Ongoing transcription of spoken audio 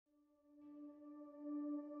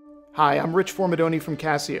Hi, I'm Rich Formidoni from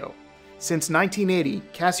Casio. Since 1980,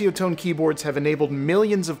 Casiotone keyboards have enabled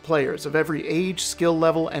millions of players of every age, skill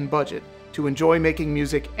level, and budget to enjoy making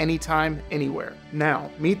music anytime, anywhere. Now,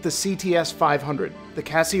 meet the CT-S500, the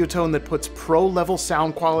Casiotone that puts pro-level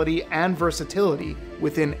sound quality and versatility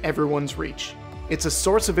within everyone's reach. It's a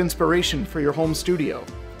source of inspiration for your home studio.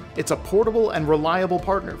 It's a portable and reliable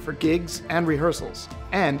partner for gigs and rehearsals,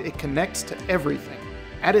 and it connects to everything.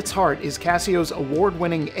 At its heart is Casio's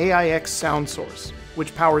award-winning AIX sound source,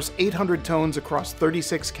 which powers 800 tones across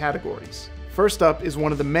 36 categories. First up is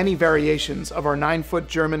one of the many variations of our 9-foot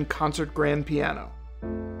German concert grand piano.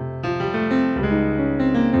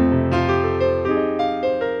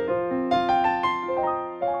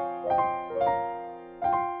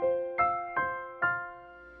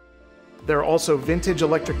 There are also vintage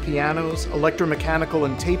electric pianos, electromechanical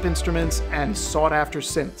and tape instruments, and sought-after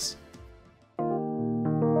synths.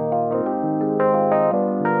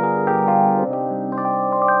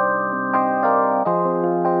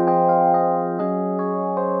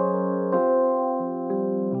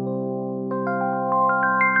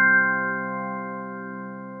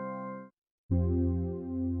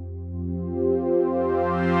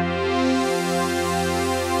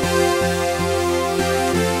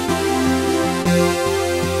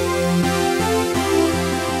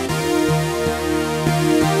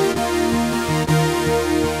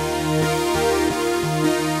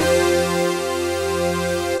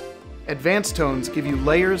 Advanced tones give you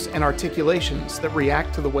layers and articulations that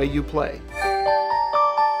react to the way you play.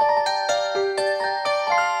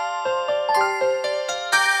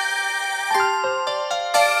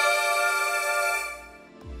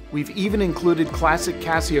 We've even included classic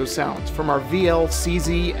Casio sounds from our VL,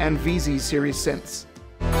 CZ, and VZ series synths.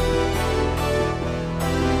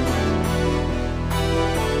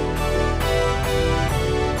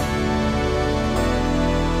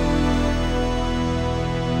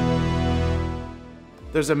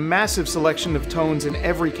 There's a massive selection of tones in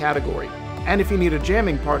every category. And if you need a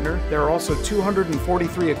jamming partner, there are also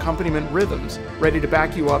 243 accompaniment rhythms ready to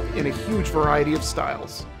back you up in a huge variety of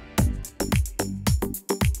styles.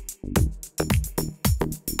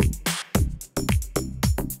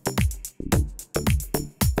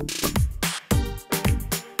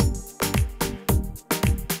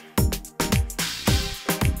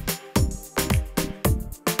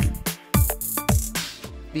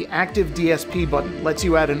 The active DSP button lets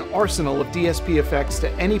you add an arsenal of DSP effects to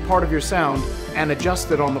any part of your sound and adjust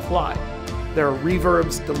it on the fly. There are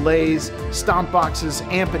reverbs, delays, stomp boxes,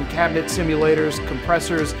 amp and cabinet simulators,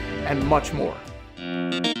 compressors, and much more.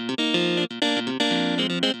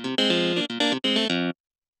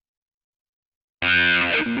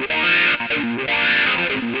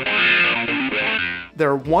 There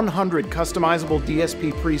are 100 customizable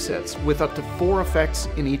DSP presets with up to 4 effects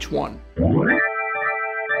in each one.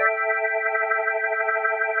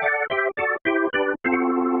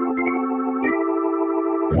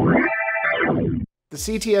 The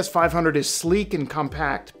CT-S500 is sleek and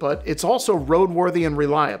compact, but it's also roadworthy and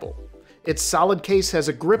reliable. Its solid case has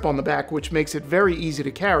a grip on the back which makes it very easy to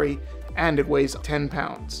carry, and it weighs 10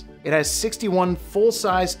 pounds. It has 61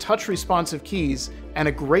 full-size touch-responsive keys and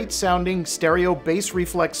a great-sounding stereo bass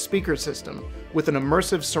reflex speaker system with an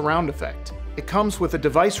immersive surround effect. It comes with a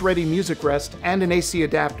device-ready music rest and an AC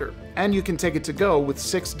adapter, and you can take it to go with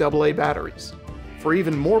 6 AA batteries. For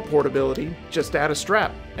even more portability, just add a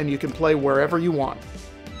strap, and you can play wherever you want.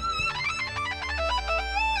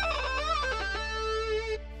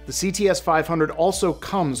 The CT-S500 also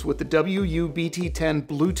comes with the WU-BT10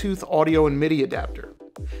 Bluetooth audio and MIDI adapter.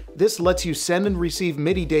 This lets you send and receive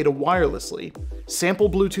MIDI data wirelessly, sample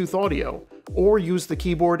Bluetooth audio, or use the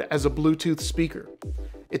keyboard as a Bluetooth speaker.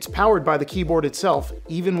 It's powered by the keyboard itself,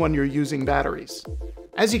 even when you're using batteries.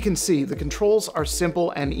 As you can see, the controls are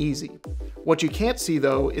simple and easy. What you can't see,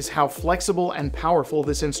 though, is how flexible and powerful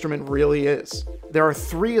this instrument really is. There are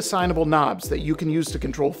 3 assignable knobs that you can use to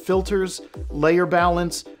control filters, layer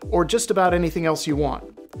balance, or just about anything else you want.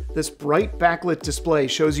 This bright backlit display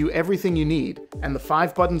shows you everything you need, and the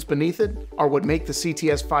 5 buttons beneath it are what make the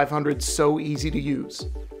CT-S500 so easy to use.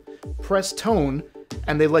 Press tone,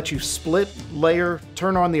 and they let you split, layer,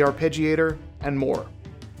 turn on the arpeggiator, and more.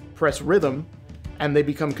 Press rhythm, and they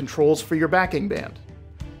become controls for your backing band.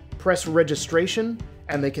 Press registration,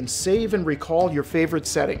 and they can save and recall your favorite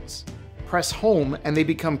settings. Press home, and they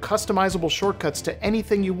become customizable shortcuts to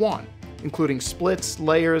anything you want, including splits,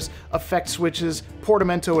 layers, effect switches,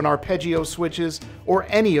 portamento and arpeggio switches, or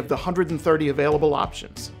any of the 130 available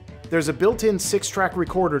options. There's a built-in 6-track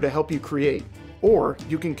recorder to help you create, or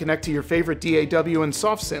you can connect to your favorite DAW and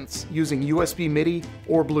soft synths using USB MIDI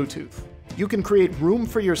or Bluetooth. You can create room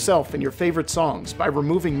for yourself in your favorite songs by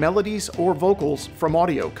removing melodies or vocals from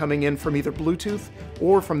audio coming in from either Bluetooth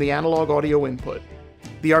or from the analog audio input.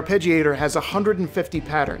 The arpeggiator has 150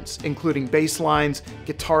 patterns, including bass lines,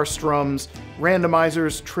 guitar strums,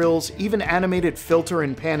 randomizers, trills, even animated filter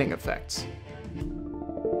and panning effects.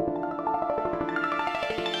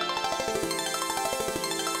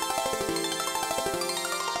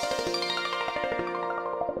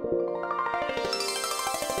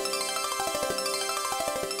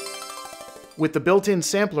 With the built-in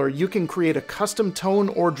sampler, you can create a custom tone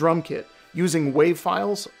or drum kit using WAV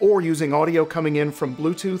files or using audio coming in from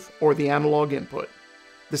Bluetooth or the analog input.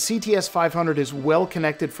 The CT-S500 is well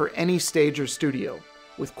connected for any stage or studio,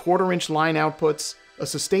 with 1/4-inch line outputs, a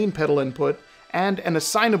sustain pedal input, and an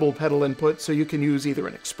assignable pedal input so you can use either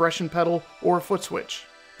an expression pedal or a foot switch.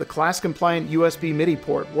 The class-compliant USB MIDI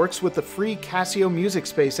port works with the free Casio Music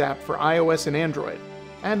Space app for iOS and Android.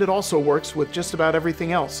 And it also works with just about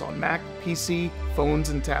everything else on Mac, PC, phones,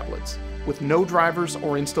 and tablets, with no drivers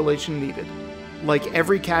or installation needed. Like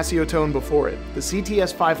every Casiotone before it, the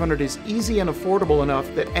CT-S500 is easy and affordable enough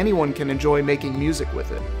that anyone can enjoy making music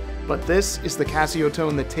with it. But this is the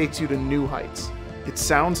Casiotone that takes you to new heights. It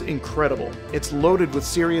sounds incredible, it's loaded with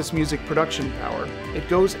serious music production power, it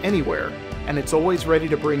goes anywhere, and it's always ready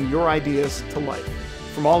to bring your ideas to life.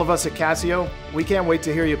 From all of us at Casio, we can't wait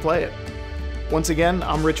to hear you play it. Once again,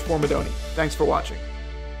 I'm Rich Formidoni. Thanks for watching.